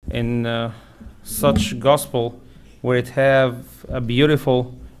in such gospel where it have a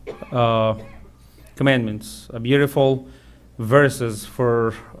beautiful commandments, a beautiful verses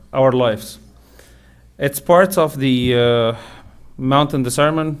for our lives. It's part of the Mount in the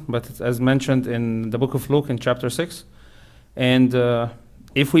Sermon, but it's as mentioned in the book of Luke in chapter 6. And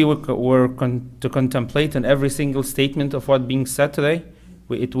if we were to contemplate on every single statement of what being said today,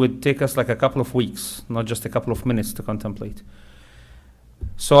 it would take us like a couple of weeks, not just a couple of minutes to contemplate.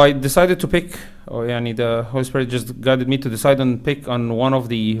 So I decided to pick, the Holy Spirit just guided me to decide and pick on one of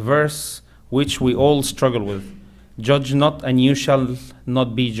the verse which we all struggle with. Judge not, and you shall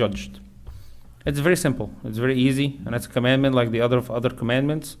not be judged. It's very simple. It's very easy, and it's a commandment like the other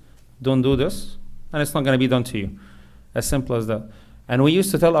commandments. Don't do this, and it's not going to be done to you. As simple as that. And we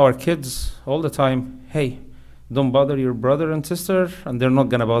used to tell our kids all the time, hey, don't bother your brother and sister, and they're not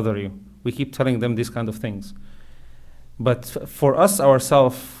going to bother you. We keep telling them these kind of things. But for us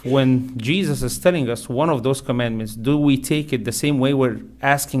ourselves, when Jesus is telling us one of those commandments, do we take it the same way we're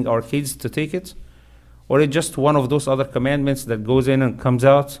asking our kids to take it? Or is it just one of those other commandments that goes in and comes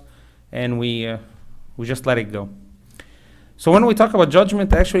out, and we just let it go? So when we talk about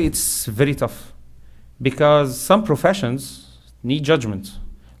judgment, actually it's very tough. Because some professions need judgment,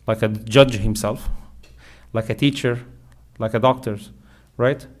 like a judge himself, like a teacher, like a doctor,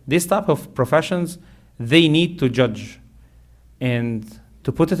 right? These type of professions, they need to judge. And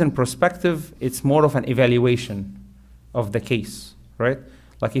to put it in perspective, it's more of an evaluation of the case, right?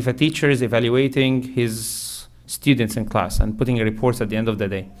 Like if a teacher is evaluating his students in class and putting reports at the end of the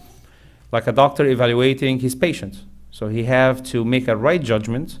day. Like a doctor evaluating his patient. So he have to make a right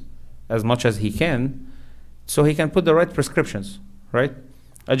judgment as much as he can, so he can put the right prescriptions, right?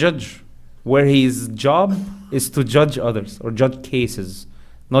 A judge, where his job is to judge others or judge cases,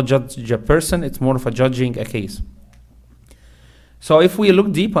 not judge a person, it's more of a judging a case. So if we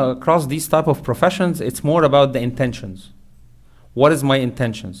look deep across these type of professions, it's more about the intentions. What is my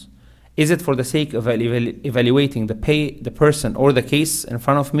intentions? Is it for the sake of evaluating the person or the case in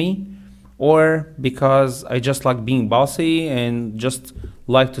front of me, or because I just like being bossy and just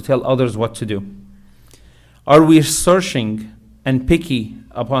like to tell others what to do? Are we searching and picky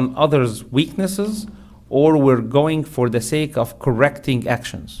upon others' weaknesses, or we're going for the sake of correcting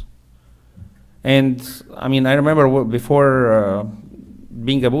actions? And I remember before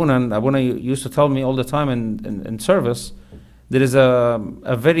being Abuna used to tell me all the time in service, there is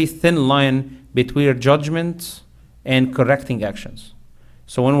a very thin line between judgment and correcting actions.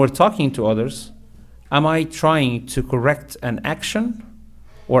 So when we're talking to others, am I trying to correct an action,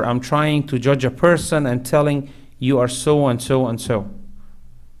 or I'm trying to judge a person and telling you are so and so and so?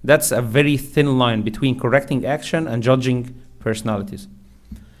 That's a very thin line between correcting action and judging personalities.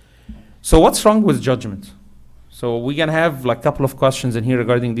 So what's wrong with judgment? So we're gonna have like a couple of questions in here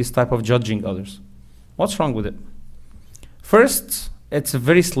regarding this type of judging others. What's wrong with it? First, it's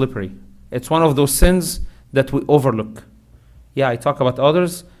very slippery. It's one of those sins that we overlook. Yeah, I talk about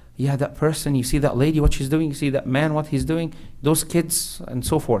others. Yeah, that person, you see that lady, what she's doing, you see that man, what he's doing, those kids, and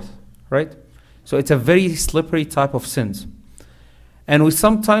so forth, right? So it's a very slippery type of sins. And we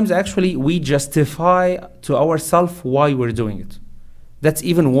sometimes actually, we justify to ourselves why we're doing it. That's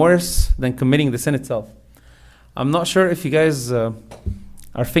even worse than committing the sin itself. I'm not sure if you guys are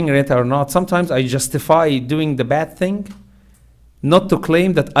fingering it or not. Sometimes I justify doing the bad thing, not to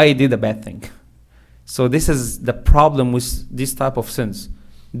claim that I did a bad thing. So this is the problem with this type of sins,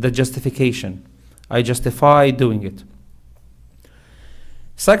 the justification. I justify doing it.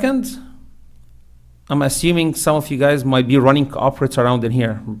 Second, I'm assuming some of you guys might be running cooperates around in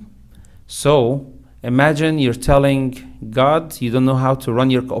here. So imagine you're telling God you don't know how to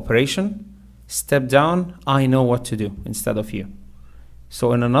run your cooperation. Step down, I know what to do instead of you.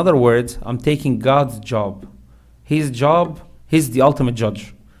 So in other words, I'm taking God's job. His job, he's the ultimate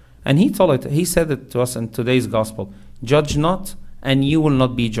judge. And he said it to us in today's gospel. Judge not, and you will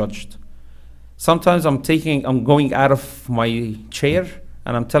not be judged. Sometimes I'm going out of my chair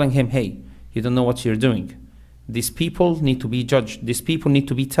and I'm telling him, hey, you don't know what you're doing. These people need to be judged. These people need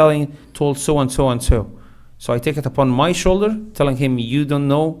to be told so and so and so. So I take it upon my shoulder, telling him, you don't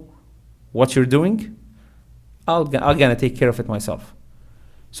know what you're doing. I'm gonna take care of it myself.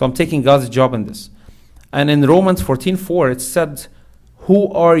 So I'm taking God's job in this. And in Romans 14:4, it said,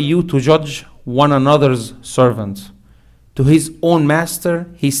 who are you to judge one another's servant? To his own master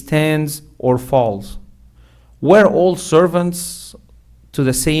he stands or falls. We're all servants to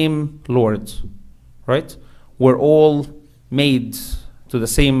the same Lord, right? We're all made to the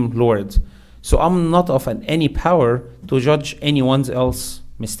same Lord. So I'm not of any power to judge anyone else's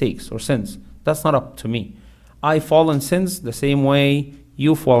mistakes or sins. That's not up to me. I fall in sins the same way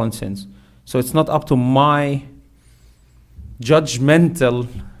you fall in sins. So it's not up to my judgmental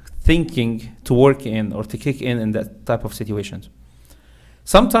thinking to work in or to kick in that type of situations.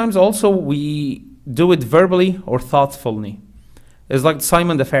 Sometimes also we do it verbally or thoughtfully. It's like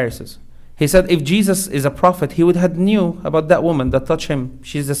Simon the Pharisee. He said if Jesus is a prophet, he would have knew about that woman that touched him.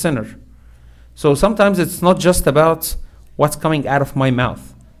 She's a sinner. So sometimes it's not just about what's coming out of my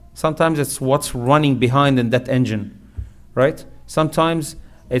mouth. Sometimes it's what's running behind in that engine, right? Sometimes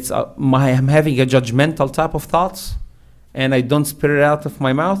it's I'm having a judgmental type of thoughts, and I don't spit it out of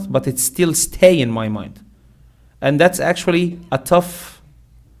my mouth, but it still stay in my mind. And that's actually a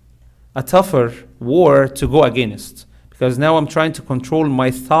tougher war to go against, because now I'm trying to control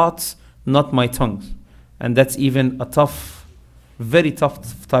my thoughts, not my tongues. And that's even a very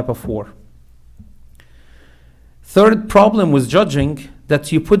tough type of war. Third problem with judging,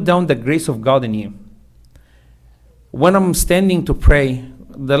 that you put down the grace of God in you. When I'm standing to pray,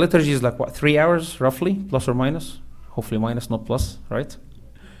 the liturgy is like 3 hours roughly, plus or minus? Hopefully minus, not plus, right?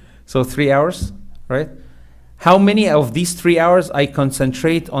 So 3 hours, right? How many of these 3 hours I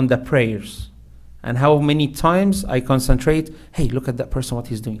concentrate on the prayers? And how many times I concentrate, hey, look at that person, what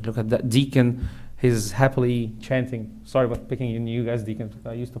he's doing. Look at that deacon, he's happily chanting. Sorry about picking on you guys, deacons.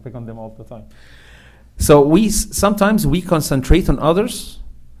 I used to pick on them all the time. So sometimes we concentrate on others,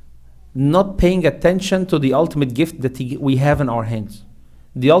 not paying attention to the ultimate gift that we have in our hands.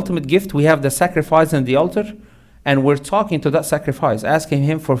 The ultimate gift, we have the sacrifice in the altar, and we're talking to that sacrifice, asking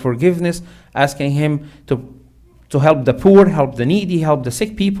him for forgiveness, asking him to help the poor, help the needy, help the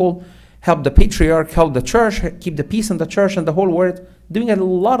sick people, help the patriarch, help the church, keep the peace in the church and the whole world, doing a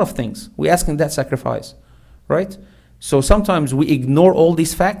lot of things. We're asking that sacrifice, right? So sometimes we ignore all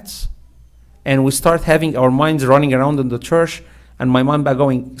these facts, and we start having our minds running around in the church, and my mind back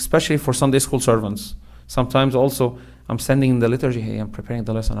going, especially for Sunday school servants. Sometimes also, I'm sending in the liturgy, hey, I'm preparing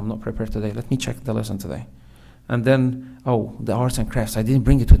the lesson, I'm not prepared today. Let me check the lesson today. And then, oh, the arts and crafts, I didn't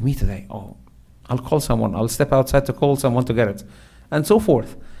bring it with me today. Oh, I'll call someone. I'll step outside to call someone to get it. And so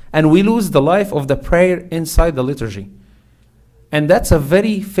forth. And we lose the life of the prayer inside the liturgy. And that's a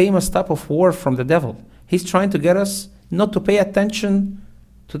very famous type of war from the devil. He's trying to get us not to pay attention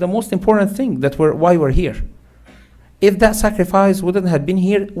to the most important thing, why we're here. If that sacrifice wouldn't have been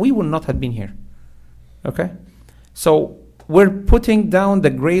here, we would not have been here. Okay? So we're putting down the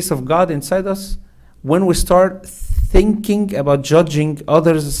grace of God inside us when we start thinking about judging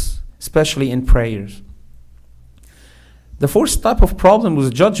others, especially in prayers. The fourth type of problem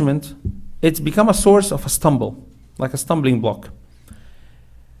with judgment, it's become a source of a stumble, like a stumbling block.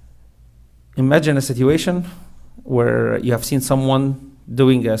 Imagine a situation where you have seen someone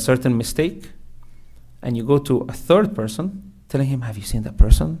doing a certain mistake, and you go to a third person telling him, have you seen that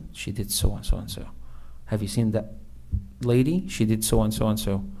person? She did so and so and so. Have you seen that lady? She did so and so and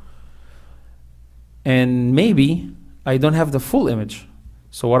so. And maybe I don't have the full image.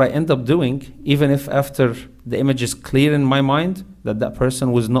 So what I end up doing, even if after the image is clear in my mind that that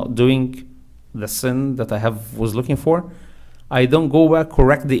person was not doing the sin that I was looking for, I don't go back,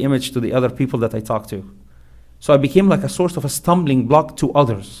 correct the image to the other people that I talk to. So I became like a source of a stumbling block to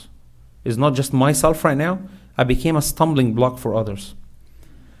others. It's not just myself right now. I became a stumbling block for others.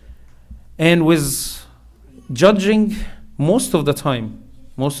 And with judging, most of the time,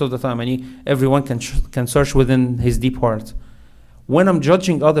 and everyone can search within his deep heart. When I'm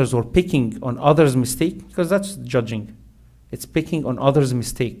judging others or picking on others' mistake, because that's judging, it's picking on others'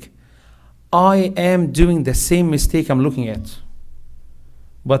 mistake. I am doing the same mistake I'm looking at,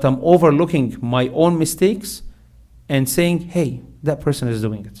 but I'm overlooking my own mistakes and saying, hey, that person is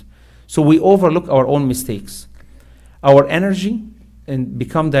doing it. So we overlook our own mistakes. Our energy and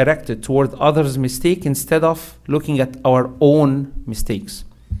become directed toward others' mistake instead of looking at our own mistakes.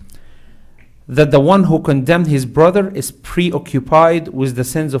 That the one who condemned his brother is preoccupied with the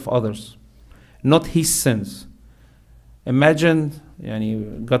sins of others, not his sins. Imagine,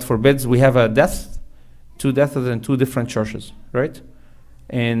 God forbids, we have a death, 2 deaths in 2 different churches, right?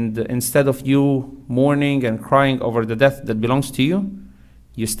 And instead of you mourning and crying over the death that belongs to you,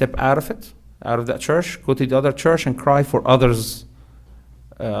 you step out of it, out of that church, go to the other church and cry for others'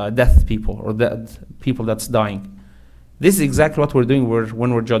 death people or people that's dying. This is exactly what we're doing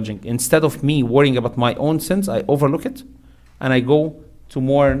when we're judging. Instead of me worrying about my own sins, I overlook it and I go to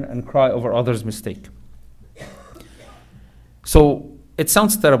mourn and cry over others' mistake. So it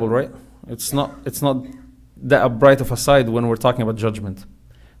sounds terrible, right? It's not that bright of a side when we're talking about judgment.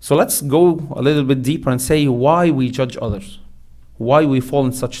 So let's go a little bit deeper and say why we judge others, why we fall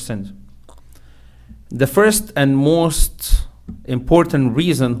in such sins. The first and most important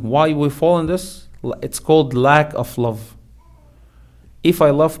reason why we fall in this, it's called lack of love. if I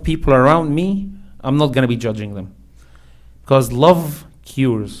love people around me, I'm not going to be judging them. Because love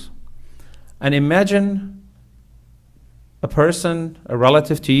cures. And imagine a person, a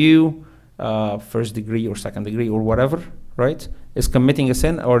relative to you, first degree or second degree or whatever, right, is committing a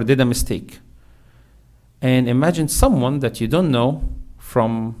sin or did a mistake. And imagine someone that you don't know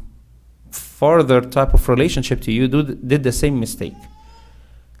from further type of relationship to you did the same mistake,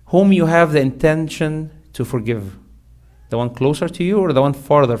 whom you have the intention to forgive. The one closer to you or the one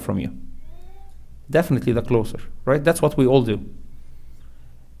farther from you? Definitely the closer, right? That's what we all do.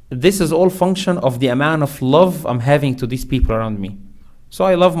 This is all function of the amount of love I'm having to these people around me. So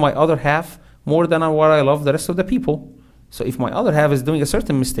I love my other half more than what I love the rest of the people. So if my other half is doing a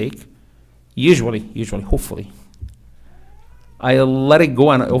certain mistake, usually, hopefully, I'll let it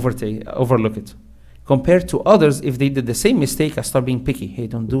go and overlook it. Compared to others, if they did the same mistake, I start being picky. Hey,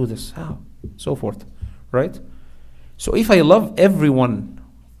 don't do this. How? So forth, right? So if I love everyone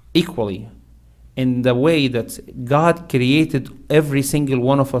equally, in the way that God created every single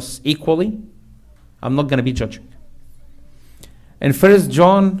one of us equally, I'm not going to be judging. In 1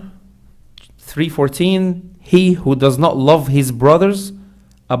 John 3:14, he who does not love his brothers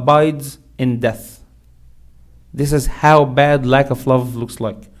abides in death. This is how bad lack of love looks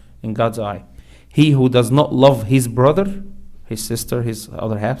like in God's eye. He who does not love his brother, his sister, his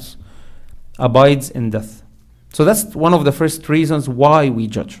other halves, abides in death. So that's one of the first reasons why we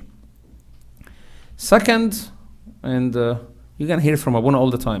judge. Second, and you're going to hear from Abuna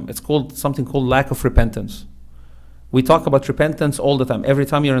all the time, it's called something called lack of repentance. We talk about repentance all the time. Every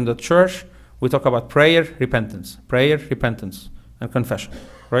time you're in the church, we talk about prayer, repentance, and confession,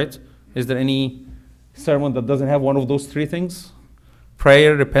 right? Is there any sermon that doesn't have one of those three things?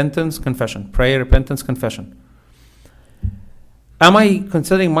 Prayer, repentance, confession. Prayer, repentance, confession. Am I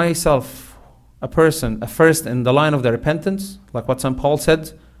considering myself a person, a first in the line of the repentance? Like what St. Paul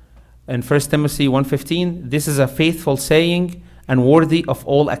said in 1 Timothy 1:15, this is a faithful saying and worthy of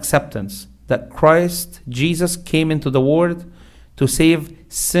all acceptance, that Christ Jesus came into the world to save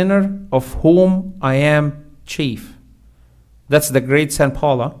sinner, of whom I am chief. That's the great St.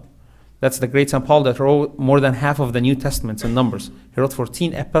 Paul. That's the great St. Paul that wrote more than half of the New Testament in Numbers. He wrote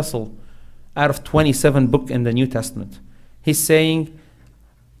 14 epistles out of 27 books in the New Testament. He's saying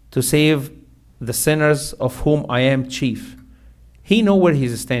to save the sinners of whom I am chief. He knows where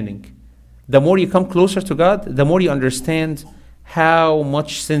he's standing. The more you come closer to God, the more you understand how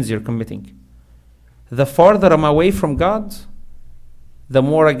much sins you're committing. The farther I'm away from God, the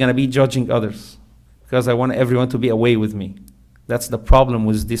more I'm going to be judging others, because I want everyone to be away with me. That's the problem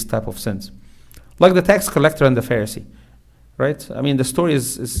with this type of sins. Like the tax collector and the Pharisee, right? I mean, the story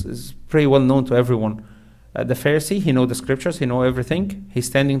is pretty well known to everyone. The Pharisee, he knows the scriptures, he knows everything. He's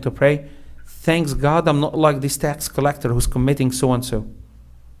standing to pray. Thanks God, I'm not like this tax collector who's committing so-and-so.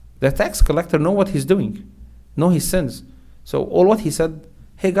 The tax collector know what he's doing, know his sins. So all what he said,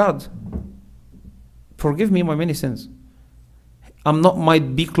 hey God, forgive me my many sins.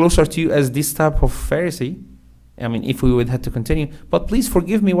 Might be closer to you as this type of Pharisee. I mean, if we would have to continue, but please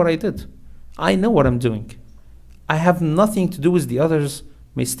forgive me what I did. I know what I'm doing. I have nothing to do with the others'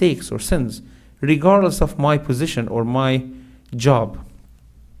 mistakes or sins, regardless of my position or my job.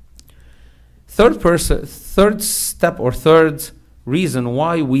 Third step or third reason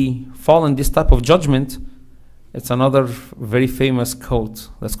why we fall in this type of judgment, it's another very famous quote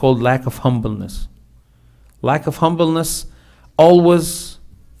that's called lack of humbleness. Lack of humbleness, always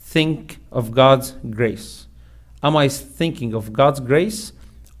think of God's grace. Am I thinking of God's grace,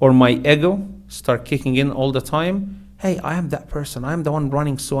 or my ego start kicking in all the time? Hey, I am that person. I am the one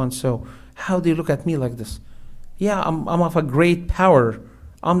running so-and-so. How do you look at me like this? Yeah, I'm of a great power.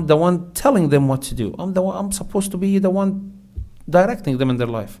 I'm the one telling them what to do. I'm supposed to be the one directing them in their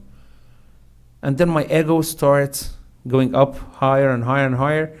life. And then my ego starts going up higher and higher and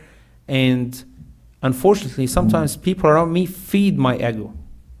higher. And unfortunately, sometimes people around me feed my ego.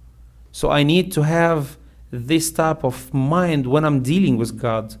 So I need to have this type of mind when I'm dealing with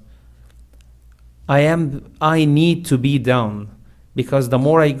God. I need to be down, because the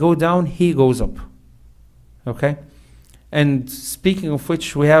more I go down, He goes up. Okay? And speaking of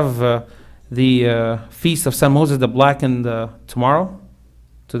which, we have the feast of St. Moses the Black tomorrow.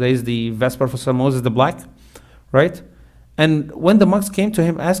 Today is the Vesper for St. Moses the Black, right? And when the monks came to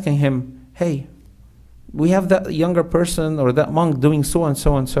him asking him, hey, we have that younger person or that monk doing so and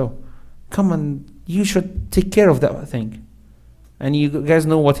so and so. Come on, you should take care of that thing. And you guys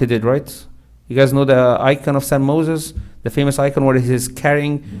know what he did, right? You guys know the icon of St. Moses, the famous icon where he's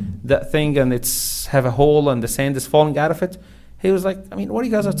carrying that thing and have a hole and the sand is falling out of it. He was like, I mean, what are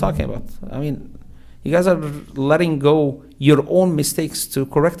you guys are talking about? I mean, You guys are letting go your own mistakes to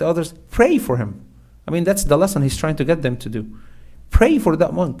correct others. Pray for him. I mean, that's the lesson he's trying to get them to do. Pray for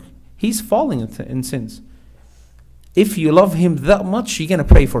that monk. He's falling in sins. If you love him that much, you're going to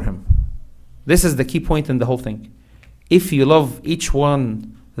pray for him. This is the key point in the whole thing. If you love each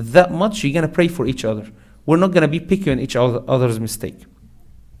one that much, you're going to pray for each other. We're not going to be picky on each other's mistake.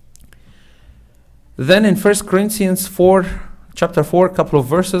 Then in 1 Corinthians 4, chapter 4, a couple of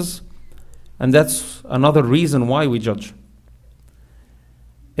verses, and that's another reason why we judge.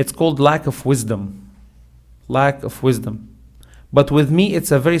 It's called lack of wisdom. Lack of wisdom. But with me,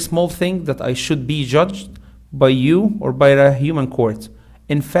 it's a very small thing that I should be judged by you or by a human court.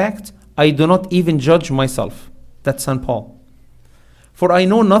 In fact, I do not even judge myself. That's St. Paul. For I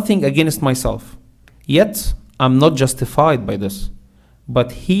know nothing against myself. Yet, I'm not justified by this.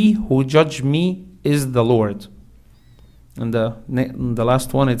 But he who judged me is the Lord. And the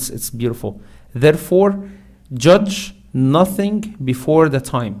last one, it's beautiful. Therefore, judge nothing before the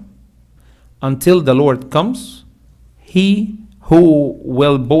time, until the Lord comes, he who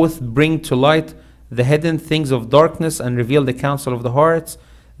will both bring to light the hidden things of darkness and reveal the counsel of the hearts.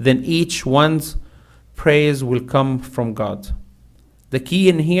 Then each one's praise will come from God. The key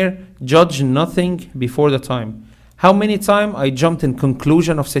in here, judge nothing before the time. How many times I jumped in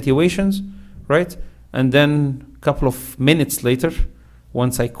conclusion of situations, right? And then a couple of minutes later,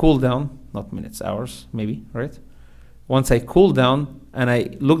 once I cool down, not minutes, hours, maybe, right? Once I cool down and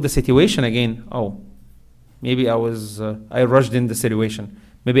I look the situation again, oh, maybe I rushed in the situation.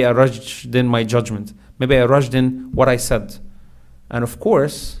 Maybe I rushed in my judgment. Maybe I rushed in what I said. And of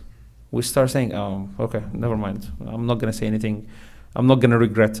course, we start saying, oh, okay, never mind. I'm not going to say anything. I'm not going to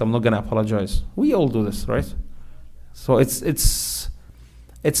regret. I'm not going to apologize. We all do this, right? So it's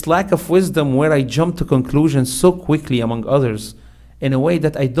lack of wisdom where I jump to conclusions so quickly among others in a way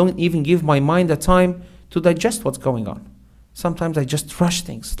that I don't even give my mind the time to digest what's going on. Sometimes I just rush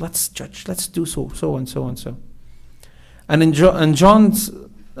things. Let's judge. Let's do so and so and so. And in John's,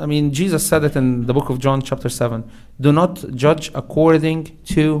 Jesus said it in the book of John, chapter 7. Do not judge according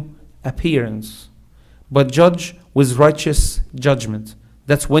to appearance, but judge with righteous judgment.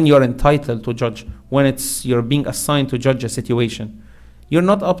 That's when you're entitled to judge, when you're being assigned to judge a situation. You're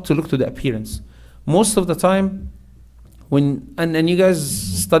not up to look to the appearance. Most of the time, and you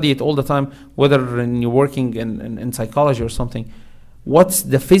guys study it all the time, whether you're working in psychology or something, what's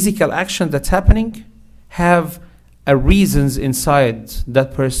the physical action that's happening have a reasons inside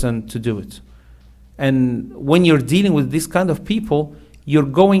that person to do it. And when you're dealing with this kind of people, you're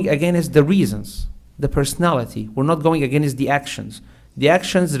going against the reasons, the personality. We're not going against the actions. The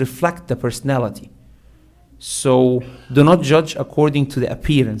actions reflect the personality. So do not judge according to the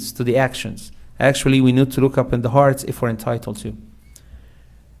appearance, to the actions. Actually, we need to look up in the hearts if we're entitled to.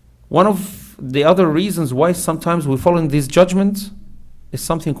 One of the other reasons why sometimes we fall in this judgment is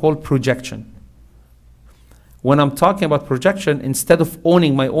something called projection. When I'm talking about projection, instead of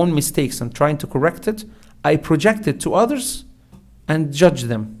owning my own mistakes and trying to correct it, I project it to others and judge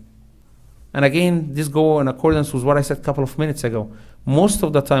them. And again, this go in accordance with what I said a couple of minutes ago. Most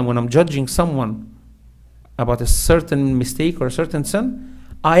of the time when I'm judging someone about a certain mistake or a certain sin,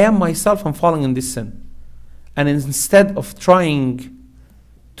 I am myself, I'm falling in this sin. And instead of trying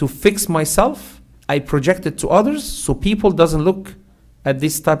to fix myself, I project it to others so people doesn't look at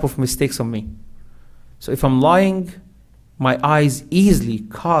this type of mistakes on me. So if I'm lying, my eyes easily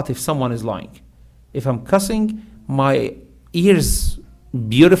caught if someone is lying. If I'm cussing, my ears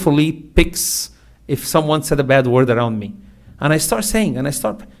beautifully picks if someone said a bad word around me. And I start saying,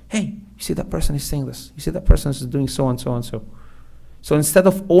 hey, you see that person is saying this. You see that person is doing so and so and so. So instead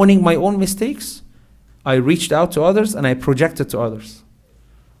of owning my own mistakes, I reached out to others and I projected to others.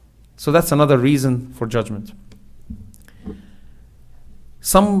 So that's another reason for judgment.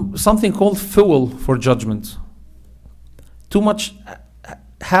 Something called fuel for judgment. Too much,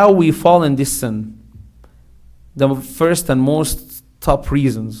 how we fall in this sin. The first and most top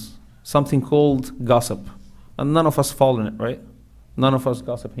reasons, something called gossip. And none of us fall in it, right? None of us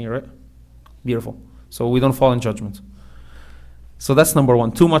gossip here, right? Beautiful. So we don't fall in judgment. So that's number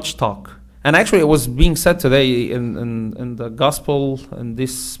one, too much talk. And actually it was being said today in the gospel in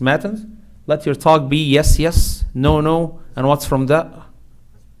this Matins, let your talk be yes, yes, no, no, and what's from that?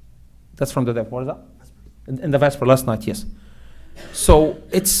 That's from the devil. What is that? In the Vesper last night, yes. So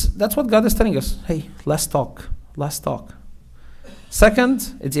that's what God is telling us. Hey, less talk.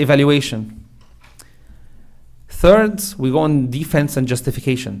 Second, it's evaluation. Third, we go on defense and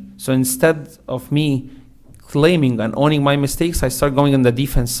justification. So instead of me claiming and owning my mistakes, I start going on the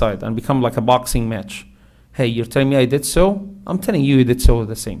defense side and become like a boxing match. Hey, you're telling me I did so? I'm telling you did so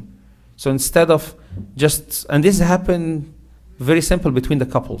the same. So instead of and this happened very simple between the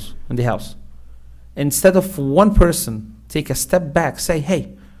couples in the house. Instead of one person take a step back, say,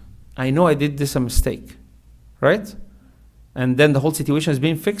 hey, I know I did this a mistake, right? And then the whole situation is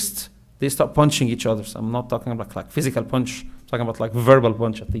being fixed, they start punching each other. So I'm not talking about like physical punch, I'm talking about like verbal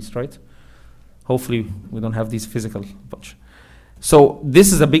punch at least, right? Hopefully we don't have these physical punch. So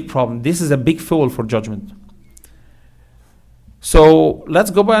this is a big problem. This is a big fuel for judgment. So let's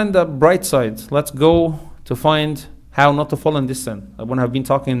go by on the bright side. Let's go to find how not to fall in this sin. I wouldn't have been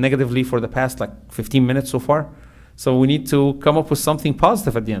talking negatively for the past like 15 minutes so far. So we need to come up with something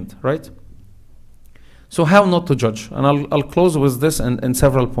positive at the end, right? So how not to judge? And I'll close with this and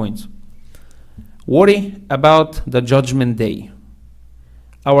several points. Worry about the judgment day.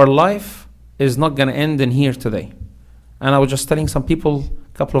 Our life is not going to end in here today. And I was just telling some people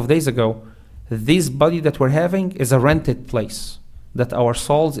a couple of days ago, this body that we're having is a rented place that our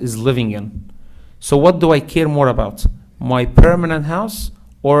souls is living in. So what do I care more about? My permanent house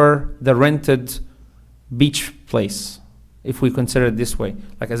or the rented beach place? If we consider it this way,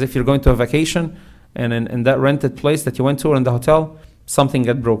 like as if you're going to a vacation and in that rented place that you went to or in the hotel, something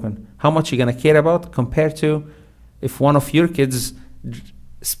got broken. How much are you going to care about compared to if one of your kids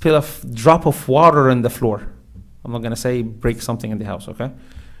spill a drop of water on the floor? I'm not going to say break something in the house, okay?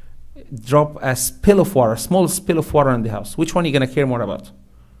 Drop a spill of water, a small spill of water in the house. Which one are you going to care more about?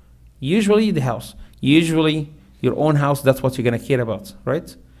 Usually the house. Usually your own house, that's what you're going to care about,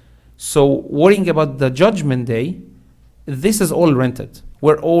 right? So worrying about the judgment day, this is all rented.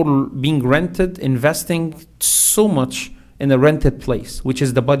 We're all being rented, investing so much in a rented place, which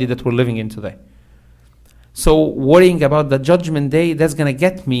is the body that we're living in today. So worrying about the judgment day, that's going to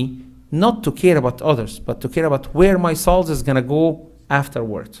get me not to care about others, but to care about where my soul is going to go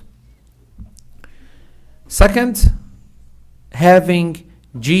afterward. Second, having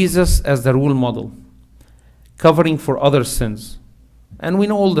Jesus as the role model, covering for other sins. And we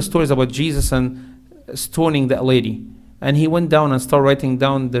know all the stories about Jesus and stoning that lady. And he went down and started writing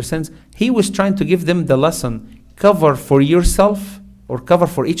down their sins. He was trying to give them the lesson, cover for yourself or cover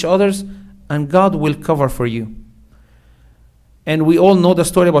for each others, and God will cover for you. And we all know the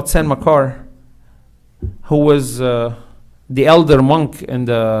story about Saint Makar, who was the elder monk in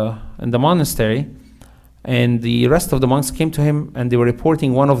the monastery. And the rest of the monks came to him and they were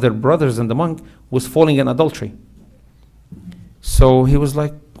reporting one of their brothers in the monk was falling in adultery. So he was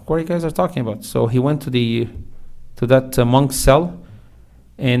like, what are you guys are talking about? So he went to that monk's cell,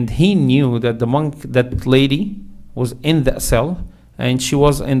 and he knew that that lady was in that cell, and she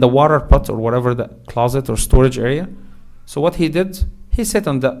was in the water pot or whatever, the closet or storage area. So what he did, he sat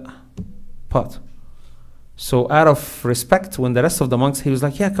on the pot. So out of respect, when the rest of the monks, he was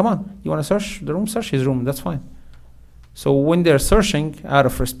like, yeah, come on, you want to search the room? Search his room, that's fine. So when they're searching, out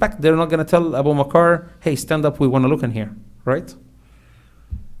of respect, they're not going to tell Abu Makar, hey, stand up, we want to look in here, right?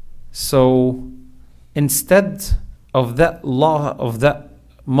 So instead of that law of that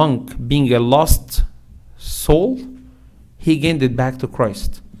monk being a lost soul, he gained it back to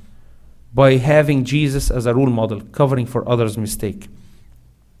Christ by having Jesus as a role model, covering for others' mistake.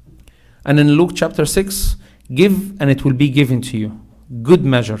 And in Luke chapter 6, give and it will be given to you. Good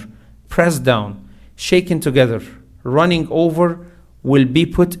measure, pressed down, shaken together, running over, will be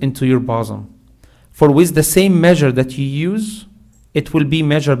put into your bosom. For with the same measure that you use, it will be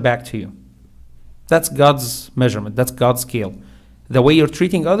measured back to you. That's God's measurement. That's God's scale. The way you're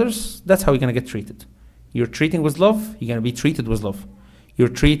treating others, that's how you're going to get treated. You're treating with love, you're going to be treated with love. You're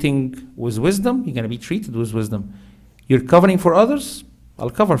treating with wisdom, you're going to be treated with wisdom. You're covering for others,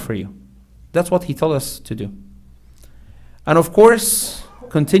 I'll cover for you. That's what he told us to do. And of course,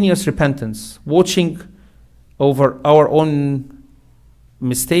 continuous repentance, watching over our own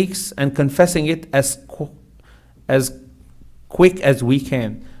mistakes and confessing it as quick as we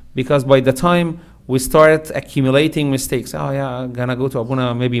can. Because by the time we start accumulating mistakes, oh yeah, I'm gonna go to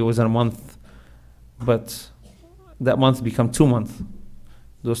Abuna, maybe it was in a month, but that month become 2 months.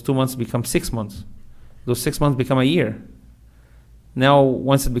 Those 2 months become 6 months. Those 6 months become a year. Now,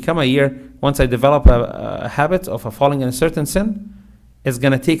 once it become a year, once I develop a habit of falling in a certain sin, it's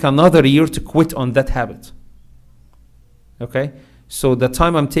gonna take another year to quit on that habit. Okay? So the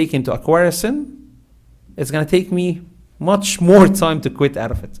time I'm taking to acquire a sin, it's gonna take me much more time to quit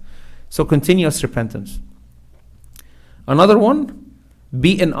out of it. So continuous repentance. Another one,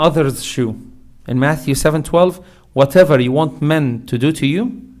 be in others' shoe. In Matthew 7:12, whatever you want men to do to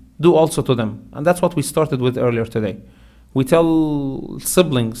you, do also to them. And that's what we started with earlier today. We tell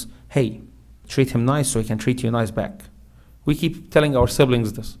siblings, hey, treat him nice so he can treat you nice back. We keep telling our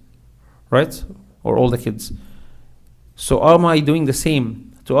siblings this, right? Or all the kids. So am I doing the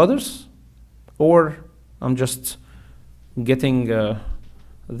same to others? or I'm just getting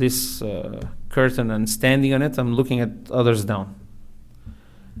this curtain and standing on it. I'm looking at others down.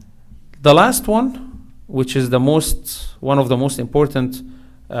 The last one, which is one of the most important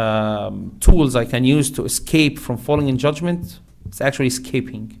tools I can use to escape from falling in judgment, it's actually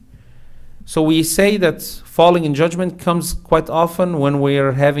escaping. So we say that falling in judgment comes quite often when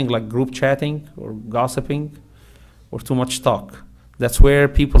we're having like group chatting or gossiping or too much talk. That's where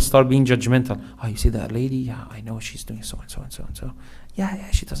people start being judgmental. Oh, you see that lady? Yeah, I know she's doing so and so and so and so.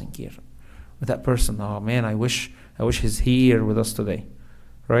 Yeah, she doesn't care. With that person, oh man, I wish he's here with us today,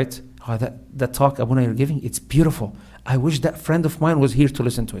 right? Oh, that talk, Abuna, you're giving, it's beautiful. I wish that friend of mine was here to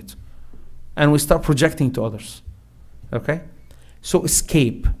listen to it. And we start projecting to others, okay? So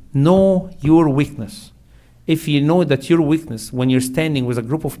escape. Know your weakness. If you know that your weakness, when you're standing with a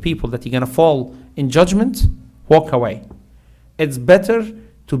group of people, that you're going to fall in judgment, walk away. It's better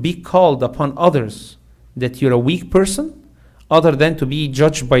to be called upon others that you're a weak person, other than to be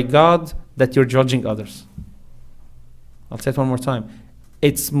judged by God that you're judging others. I'll say it one more time.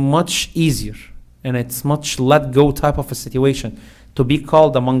 It's much easier and it's much let go type of a situation to be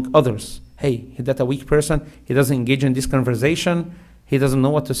called among others. Hey, that's a weak person. He doesn't engage in this conversation. He doesn't know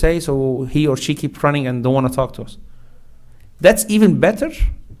what to say, so he or she keep running and don't want to talk to us. That's even better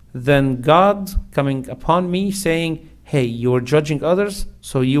than God coming upon me saying, hey, you're judging others,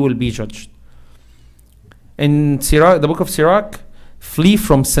 so you will be judged. In Sirach, the book of Sirach, flee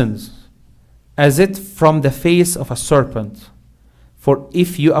from sins, as it from the face of a serpent. For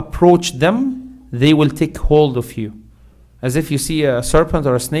if you approach them, they will take hold of you. As if you see a serpent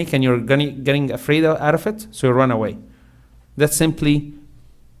or a snake and you're getting afraid out of it, so you run away. That's simply,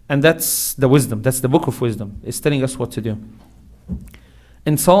 and that's the wisdom. That's the book of wisdom. It's telling us what to do.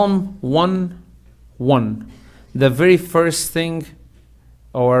 In Psalm 1:1, the very first thing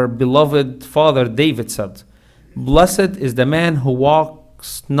our beloved father David said, blessed is the man who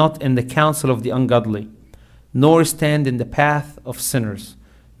walks not in the counsel of the ungodly, nor stand in the path of sinners,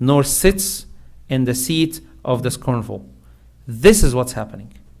 nor sits in the seat of the scornful. This is what's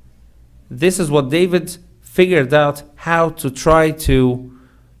happening. This is what David figured out, how to try to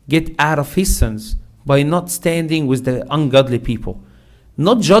get out of his sins by not standing with the ungodly people.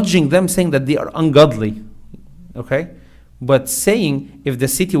 Not judging them, saying that they are ungodly, okay? But saying if the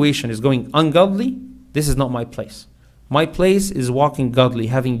situation is going ungodly, this is not my place. My place is walking godly,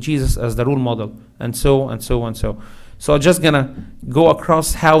 having Jesus as the role model, and so and so and so. So I'm just gonna go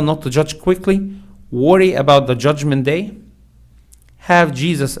across how not to judge quickly, worry about the judgment day, have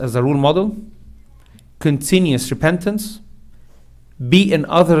Jesus as a role model, continuous repentance, be in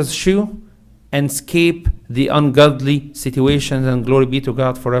others' shoe, and escape the ungodly situations, and glory be to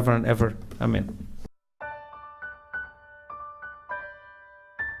God forever and ever. Amen.